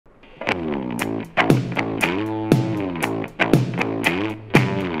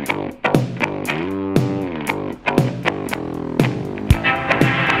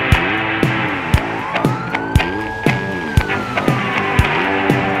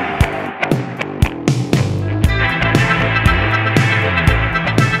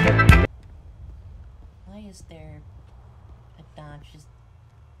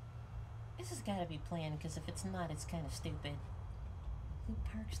because if it's not, it's kind of stupid. Who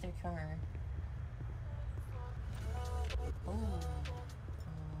parks their car? Oh.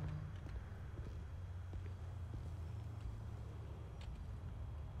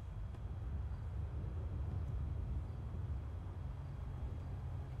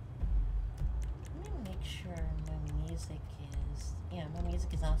 Let me make sure my music is... Yeah, my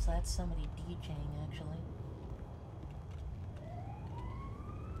music is off, so that's somebody DJing, actually.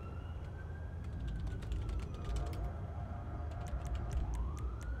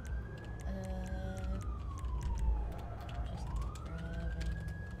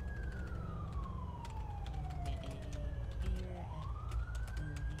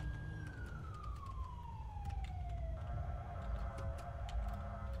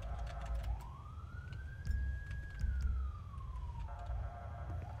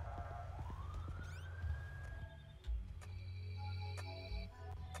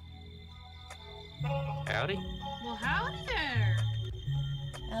 Howdy. Well, howdy there.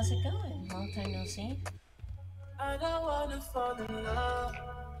 How's it going? Long time no see. I don't wanna fall in love.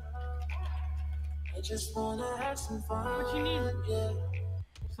 I just wanna have some fun. What you need? Yeah.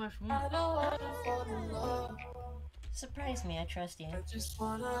 /1. I don't wanna fall in love. Surprise me, I trust you. I just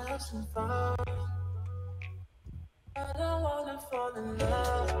wanna have some fun. I don't wanna fall in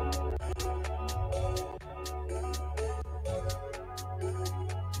love.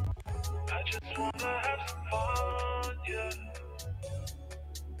 I just wanna have some fun, yeah.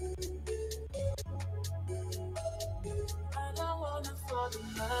 I don't wanna fall in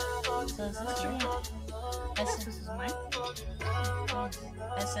love. So is this your... This is mine.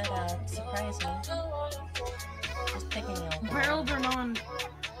 I said, surprise me. Just picking you. Barreled or non?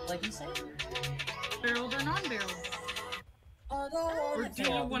 What'd you say? Barreled or non-barreled? Or do you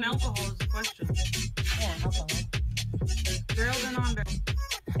Barreled. want alcohol is the question. Yeah, alcohol. Barreled or non-barreled?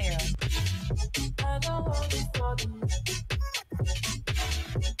 Barrel. I don't wanna fall in love.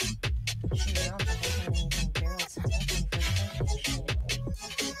 Shoot, I don't think I haven't even been barreled since I've been first shit.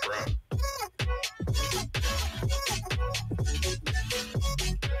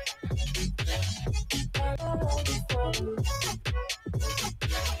 I don't wanna fall in love.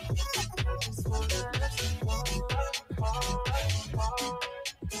 I just wanna have some fun.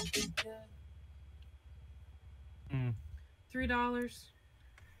 $3.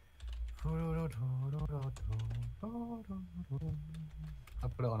 I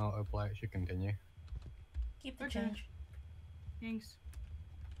put it on autoplay, it should continue. Keep the Okay. change. Thanks.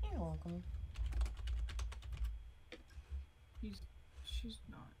 You're welcome. She's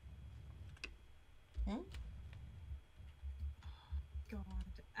not. Hmm? God,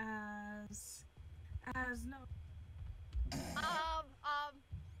 as no.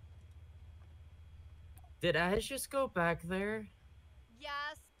 Did Az just go back there?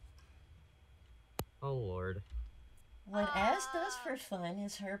 Yes. Oh lord. What Az does for fun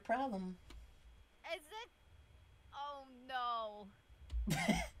is her problem. Is it? Oh no.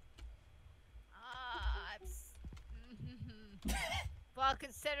 Well,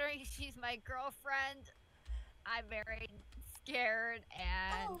 considering she's my girlfriend, I'm very scared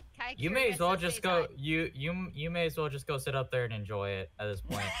and kind of You may as well just go. You may as well just go sit up there and enjoy it at this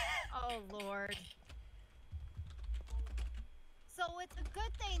point. Oh Lord. So it's a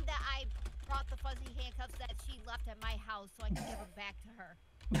good thing that I brought the fuzzy handcuffs that she left at my house so I can give them back to her.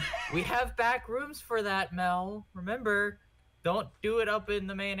 We have back rooms for that, Mel. Remember, don't do it up in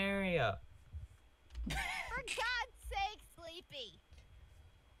the main area. For God's sake, Sleepy.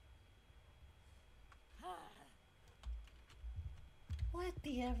 What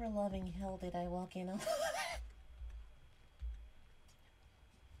the ever-loving hell did I walk in on?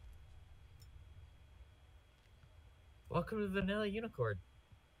 Welcome to Vanilla Unicorn.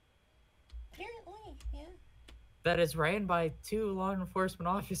 Apparently, yeah. That is ran by 2 law enforcement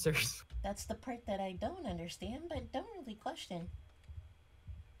officers. That's the part that I don't understand, but don't really question.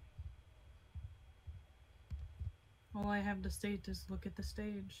 All I have to state is look at the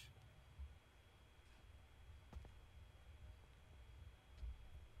stage.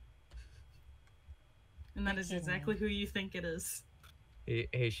 And that is exactly who you think it is.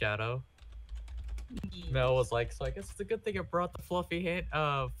 Hey, Shadow. Yes. Mel was like, so I guess it's a good thing I brought the fluffy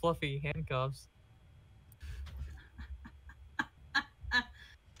handcuffs.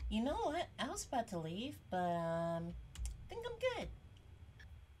 You know what? I was about to leave, but I think I'm good.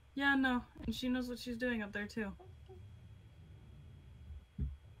 Yeah, no, and she knows what she's doing up there too.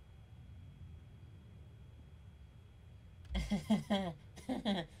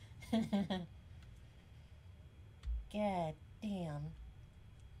 God damn.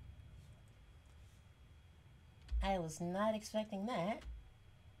 I was not expecting that.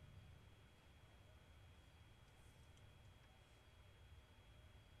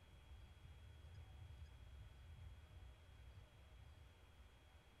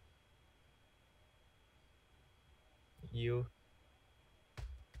 You.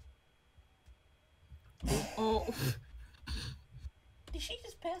 Oh. Did she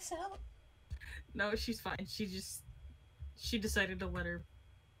just pass out? No, she's fine. She decided to let her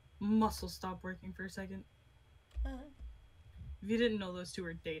muscles stop working for a second. If you didn't know, those two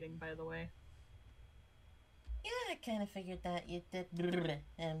are dating, by the way. Yeah, I kind of figured that you did.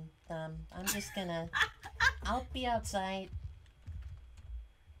 And I'm just gonna. I'll be outside.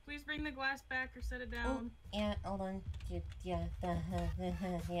 Please bring the glass back or set it Oh, down. yeah, hold on. Yeah, yeah. There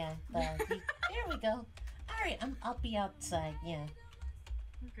we go. All right, I'll be outside. Yeah.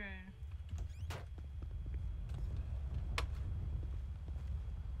 Okay.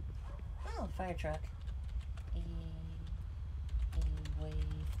 Oh, fire truck. Wave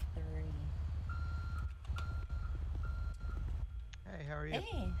 3. Hey, how are you?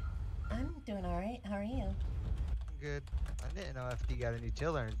 Hey, I'm doing all right. How are you? Good. I didn't know FD got a new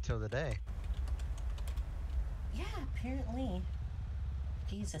tiller until today. Yeah, apparently.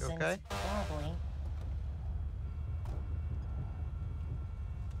 Jesus, You and okay? it's probably.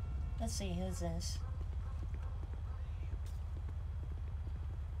 Let's see, who's this?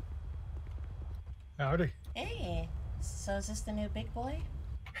 Howdy. Hey, so is this the new big boy?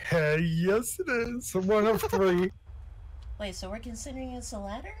 Hey, yes it is. One of 3. Wait, so we're considering this a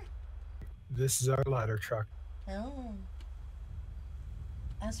ladder? This is our ladder truck. Oh.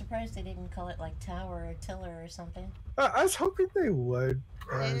 I'm surprised they didn't call it like tower or tiller or something. I was hoping they would.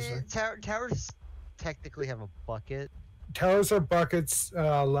 honestly. Towers technically have a bucket. Towers are buckets,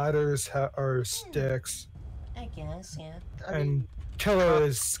 ladders are sticks, I guess, yeah. I and mean, tiller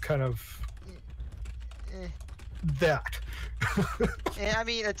is kind of eh. that. I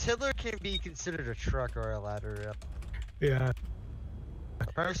mean, a tiller can be considered a truck or a ladder. Yeah.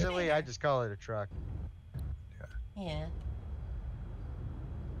 Personally, I just call it a truck. Yeah.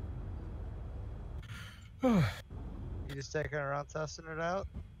 You just taking around testing it out?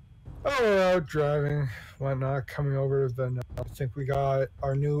 Oh, we're out driving, whatnot, coming over. Then I think we got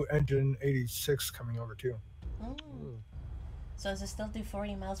our new engine 86 coming over too. Mm. Ooh. So does it still do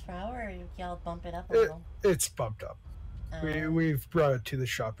 40 miles per hour, or y'all bump it up a little? It's bumped up. We've brought it to the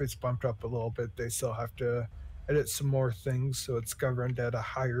shop. It's bumped up a little bit. They still have to edit some more things, so it's governed at a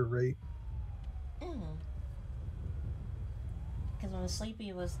higher rate. Because when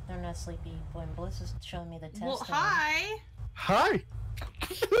Sleepy was, they're not Sleepy, when Bliss was showing me the test. Well, hi. Hi.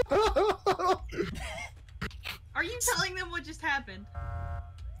 Are you telling them what just happened?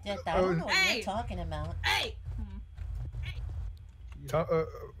 Yeah, I don't know what Hey! you're talking about. Hey.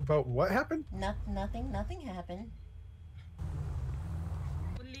 About what happened? Nothing happened.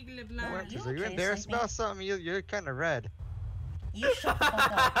 Marcus, You are you okay, embarrassed Sleepy? about something? You're kind of red. You shut the fuck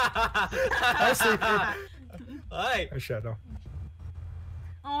up. Hi, Sleepy. Hi. Hi, Shadow.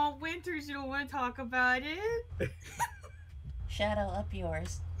 Oh, Winters, you don't want to talk about it? Shadow, up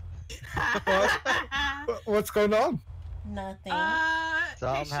yours. What's going on? Nothing. Something hey,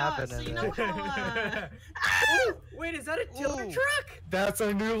 Shaw, so happening you there. know how, Ooh, wait, is that a tiller Ooh. truck? That's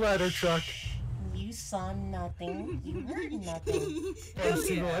our new ladder truck. You saw nothing. You heard nothing. You want to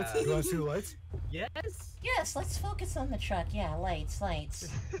see the lights? You want to see the lights? Yes. Yes, let's focus on the truck. Yeah, lights.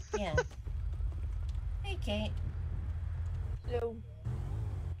 Yeah. Hey, Kate. Hello.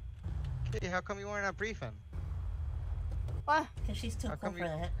 Hey, how come you weren't at briefing? What? Because she's too How cool come for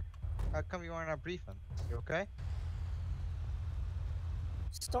that. How come you weren't at briefing? You okay?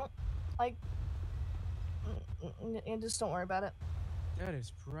 Just don't, like, just don't worry about it. That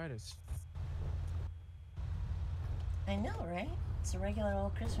is bright as I know, right? It's a regular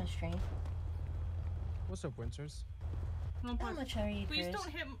old Christmas tree. What's up, Winters? How much are you, Please Chris?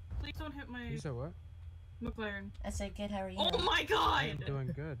 don't hit my You said what? McLaren. I said, good, how are you? Oh my god! I'm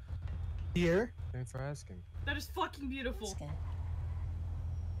doing good. Here? Thanks for asking. That is fucking beautiful.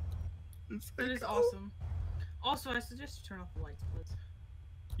 That's good. That is awesome. Also, I suggest you turn off the lights, please.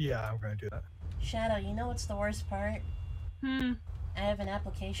 Yeah, I'm gonna do that. Shadow, you know what's the worst part? I have an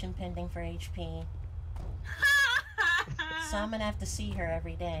application pending for HP. So I'm gonna have to see her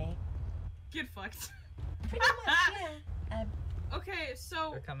every day. Get fucked. Pretty much, yeah. Okay, so.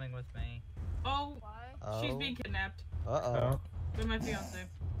 They're coming with me. Oh, she's Oh. being kidnapped Uh-oh. by my fiance.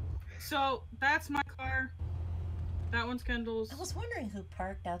 So, that's my car. That one's Kendall's. I was wondering who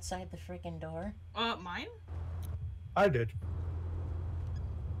parked outside the freaking door. Mine? I did.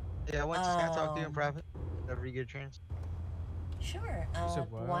 Yeah, I want to just talk to you in private. Whenever you get a chance. Sure. said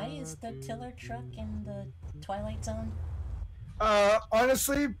Why is the tiller truck in the Twilight Zone?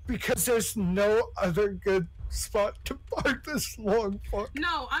 Honestly, because there's no other good spot to park this long fuck.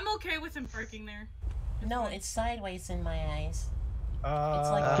 No, I'm okay with him parking there. No, it's sideways in my eyes. It's It's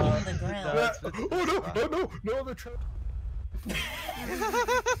like on the ground. Oh no, the truck.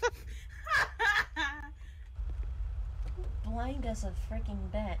 Blind as a freaking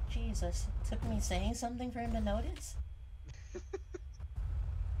bat. Jesus. Took me saying something for him to notice? Jesus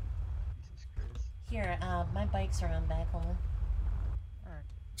Christ. Here, my bike's around back home.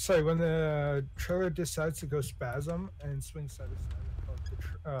 Sorry, when the trailer decides to go spasm and swing side to side, I call it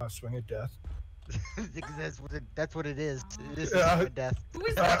the swing of death. Because that's what it is. It is Yeah, a death. Who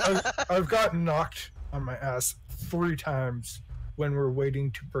is that? I've gotten knocked on my ass 3 times when we're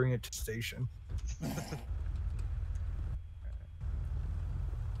waiting to bring it to station.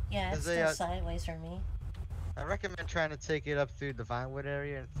 Yeah, it's Is they, still sideways for me. I recommend trying to take it up through the Vinewood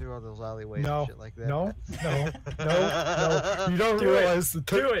area and through all those alleyways No, and shit like that. no. You don't Do realize it.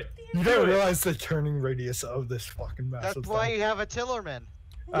 the Do it. you Do don't it. realize the turning radius of this fucking massive That's why thing. you have a Tillerman.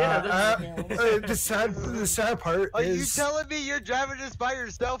 Yeah, The sad part Are you is telling me you're driving this by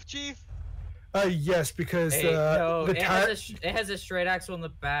yourself, Chief? yes, because Hey, no, the it tire. has a straight axle in the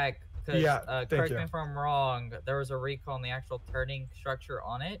back. 'Cause, Yeah, thank correct you. me if I'm wrong. There was a recall on the actual turning structure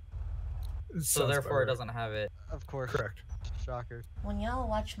on it, so Sounds therefore it better. doesn't have it. Of course. Correct. Shocker. When y'all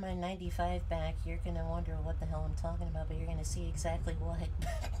watch my 95 back, you're gonna wonder what the hell I'm talking about, but you're gonna see exactly what.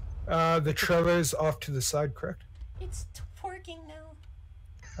 The trailer's off to the side, correct? It's working now.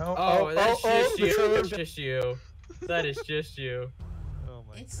 Oh, that's just the you. trailer's- That's just you. That is just you. Oh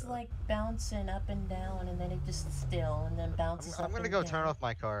my It's god. like bouncing up and down, and then it just still, and then bounces I'm up gonna and go down. turn off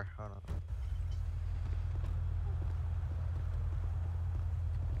my car. Hold on.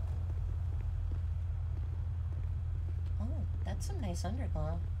 Oh, that's some nice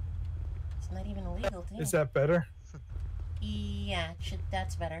underglow. It's not even illegal, too. Is that better? Yeah,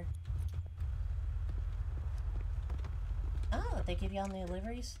 that's better. Oh, they give y'all new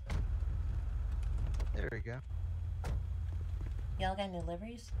liveries? There we go. Y'all got new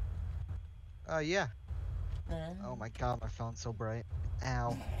liveries? Yeah. Oh my god, my phone's so bright.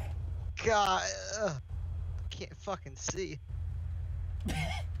 Ow. God. Can't fucking see.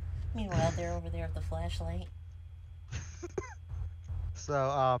 Meanwhile, they're over there with the flashlight.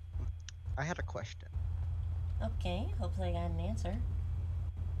 So, I had a question. Okay, hopefully I got an answer.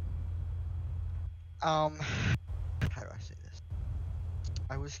 How do I say this?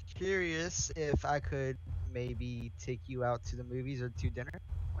 I was curious if I could maybe take you out to the movies or to dinner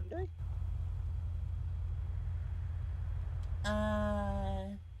one day.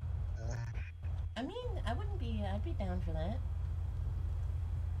 I mean, I'd be down for that.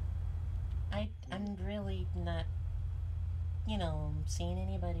 I'm really not, seeing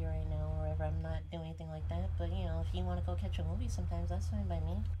anybody right now or whatever. I'm not doing anything like that, but, if you want to go catch a movie sometimes, that's fine by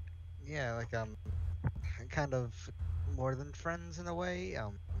me. Yeah, like, kind of more than friends in a way.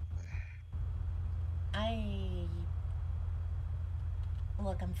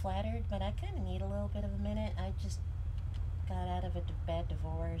 Look, I'm flattered, but I kind of need a little bit of a minute. I just got out of a bad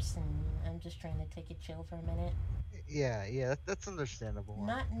divorce, and I'm just trying to take it chill for a minute. Yeah, that's understandable.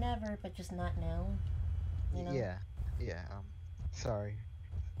 Not never, but just not now. Yeah, sorry.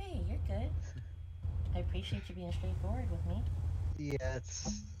 Hey, you're good. I appreciate you being straightforward with me. Yeah,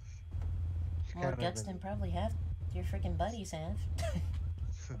 it's More kind of guts been- than probably half your freaking buddies have.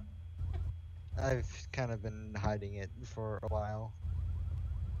 I've kind of been hiding it for a while.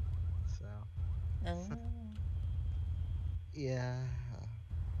 So, Oh. yeah.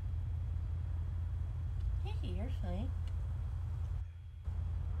 Hey, you're fine.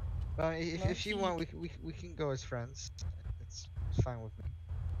 But if you Low-key. want, we can go as friends. It's fine with me.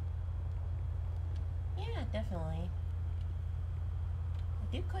 Yeah, definitely.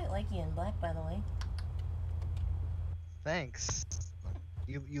 I do quite like you in black, by the way. Thanks.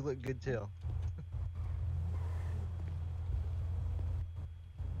 You look good too.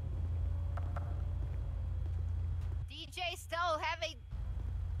 DJ Stowe having.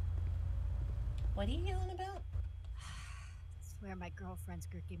 What are you yelling about? Swear my girlfriend's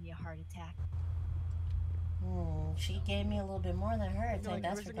gonna give me a heart attack. She gave me a little bit more than her attack,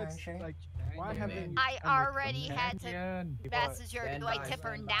 that's for darn sure. Why haven't I already had to message her. Do I tip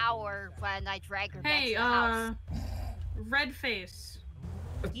her now or when I drag her back Hey, to the house? red face.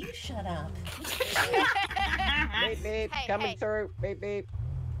 You shut up. Beep beep, Hey, coming hey. through. Beep beep.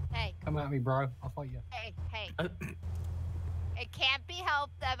 Hey, Come at me, bro. I'll fight you. hey. It can't be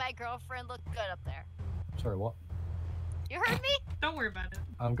helped that my girlfriend looked good up there. Sorry, what? You heard me? Don't worry about it.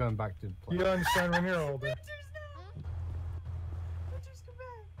 I'm going back to play. You understand when you're older. Winters, come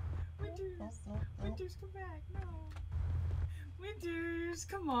back. Winters, come back. No. Winters,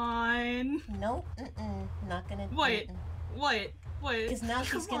 come on. Nope, not gonna. What? What? Because now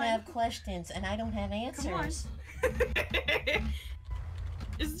she's Come gonna on. have questions, and I don't have answers.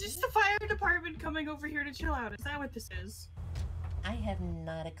 Is just the fire department coming over here to chill out? Is that what this is? I have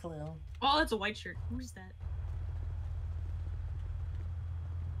not a clue. Oh, that's a white shirt. Who's that?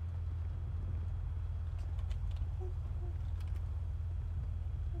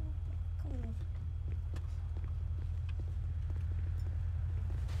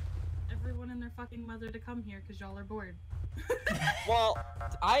 Everyone and their fucking mother to come here because y'all are bored. Well,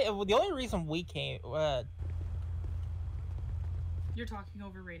 the only reason we came, You're talking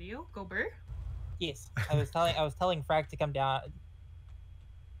over radio. Go Burr. yes, I was telling Frack to come down.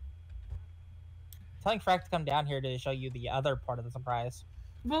 Telling Frack to come down here to show you the other part of the surprise.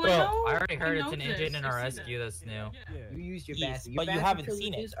 Well, I already heard it's an engine in our rescue that's new. You used your Yes, bathroom. but you haven't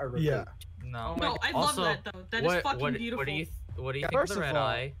seen it. Yeah. No. No, I love Also, that though. That is fucking beautiful. What do you think First of the of red all,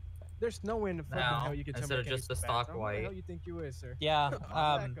 eye? There's no way in the fucking Now, hell you can tell instead me of just the Kenny's stock bathroom. What the hell white. you think you is, sir? Yeah, Back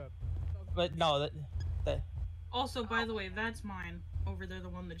up. but no, that Also, by the way, that's mine over there, the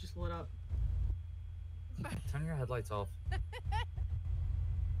one that just lit up. Turn your headlights off.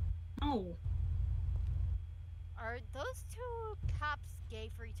 Oh. Are those two cops gay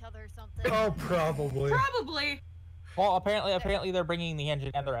for each other or something? Oh, probably. Probably. well, apparently they're bringing the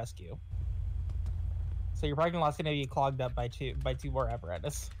engine and the rescue. So your parking lot's gonna be clogged up by two more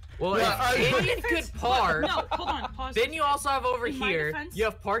apparatus. Well, Yeah, if Indian could park, No, hold on. Pause. then you also have over In my here, defense, you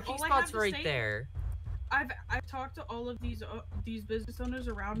have parking all I have spots to right say- there. I've talked to all of these business owners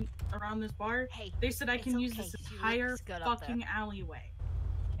around this bar. Hey, They said I it's can use okay. this She entire looks good up there. fucking alleyway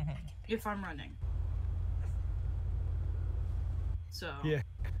if I'm running. So Yeah.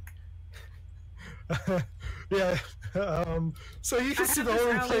 Yeah. So you can I see have the this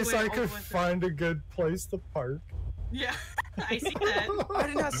only place alleyway I all could the way through. find a good place to park. yeah, I see that. I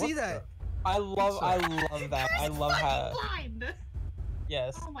did not see that. I love that. I love how. Blind.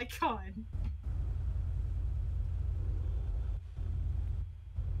 Yes. Oh my god.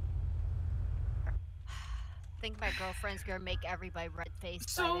 I think my girlfriend's gonna make everybody red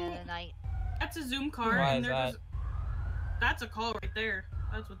faced by the end of the night. That's a Zoom car, Why and is they're that? just. That's a call right there.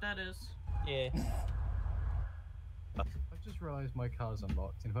 That's what that is. Yeah. I just realised my car's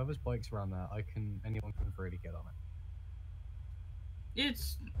unlocked, and whoever's bike's around there, anyone can really get on it.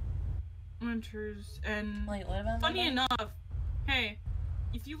 It's Winters, and Wait, what about funny that? enough, hey,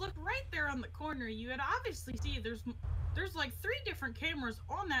 if you look right there on the corner, you would obviously see there's like 3 different cameras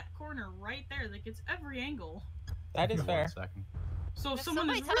on that corner right there that gets every angle. That is Give me fair. 1 second. So if If someone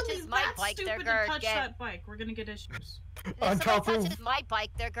is somebody really touches my that bike, they're stupid to gonna touch get- that bike, we're gonna get issues. On If top somebody of touches my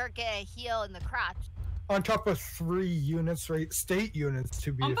bike, they're gonna get a heel in the crotch. on top of 3 units, right? State units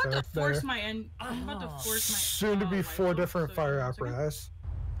to be I'm about fair. to force there. my end. I'm about to force my. Soon to be my 4 phone, different so fire give me 1 second. apparatus.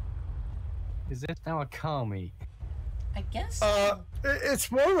 Is this now a car meet? I guess.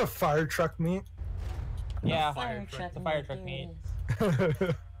 It's more of a fire truck meet. Yeah. Fire truck. The fire meet, truck there meet. it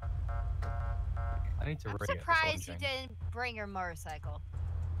is. I need to I'm rate it, that's surprised all you I'm saying. didn't bring your motorcycle.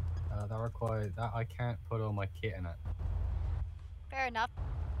 That requires that I can't put all my kit in it. Fair enough.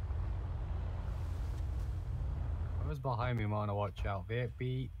 Whoever's behind me, might wanna watch out.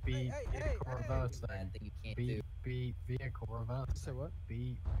 Vehicle reverse Bad then. thing you can't do. Vehicle reverse. You said what?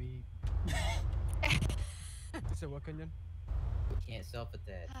 Beep. You said what, Kenyon? You can't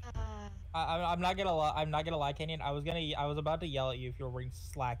self-attach. I'm not gonna lie. I'm not gonna lie, Kenyon. I was about to yell at you if you were wearing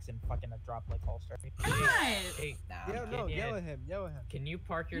slacks and fucking a drop leg holster. Hey, Nah, Yeah, no, yell at him. Yell at him. can you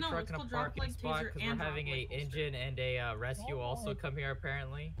park your No, truck it's in a called drop parking leg spot? taser Because we're and having drop a leg holster. engine and a rescue also come here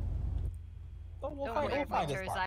apparently. We'll Don't find worry, a Winters, spot.